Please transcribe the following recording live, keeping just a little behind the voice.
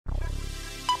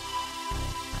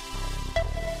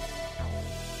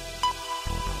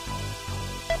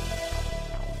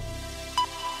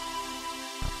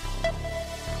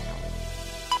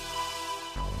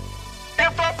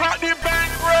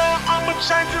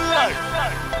change your life.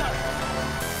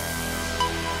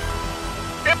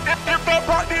 If I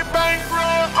bought this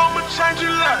bankroll, I'ma change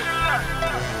your life.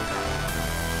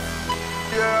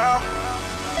 Yeah,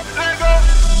 let go.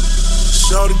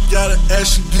 Shorty got an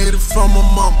ass, she get it from her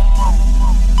mama.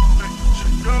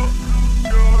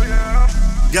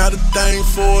 Got a thing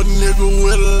for a nigga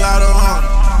with a lot of honor.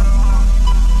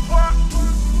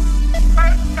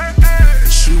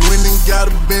 She went and got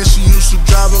a Benz, she used to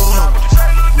drive a Hummer.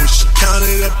 When she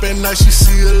counted up at night, she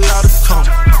see a lot of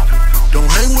comfort. Don't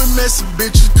hang with messy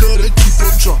bitches, cause they keep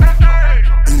her drunk.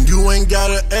 And you ain't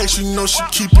gotta ask, you know she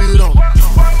keep it on.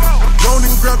 Don't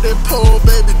even grab that pole,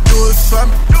 baby, do it for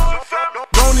me.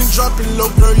 Don't even drop it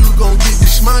low, girl, you gon' get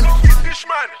this money.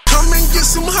 Come and get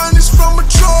some honeys from a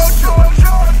Georgia.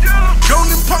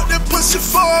 Don't even pop that pussy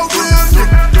for a real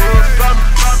nigga. Do it for me,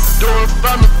 do it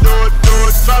for me, do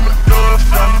it for me, do it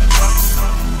for me.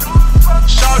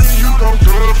 Shawty, you gon'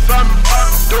 do it for me,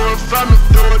 do it for me,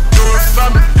 do it for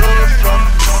me, do it for me.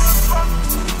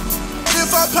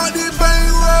 If I pop this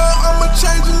bankroll, I'ma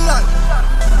change your life.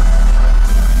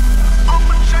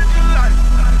 I'ma change your life.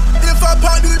 If I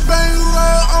pop this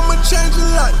bankroll, I'ma change your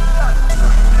life.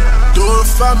 Do it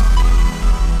for me.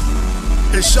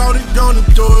 And shawty gonna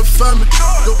do it for me.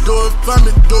 Do it for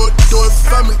me, do it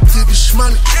for me.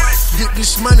 Get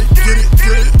this money, get it,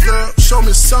 girl. Show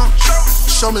me some,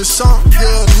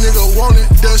 yeah, nigga want it.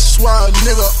 That's why a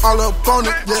nigga all up on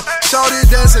it, yeah. Shawty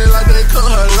dancing like they cut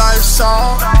her lights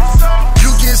off. You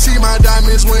can see my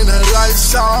diamonds when the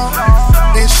lights off.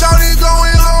 And shawty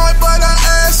going hard, but her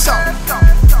ass off.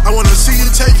 I wanna see you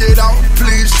take it out,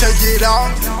 please take it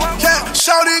out. Yeah,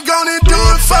 shawty gonna do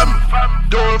it for me.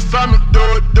 Do it for me, do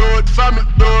it for me,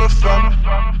 do it for me.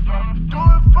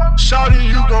 Shawty,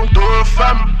 you gon' do it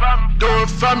for me. Do it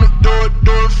for me, do it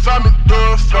for me, do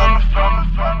it for me.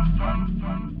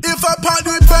 If I pop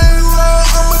this bankroll,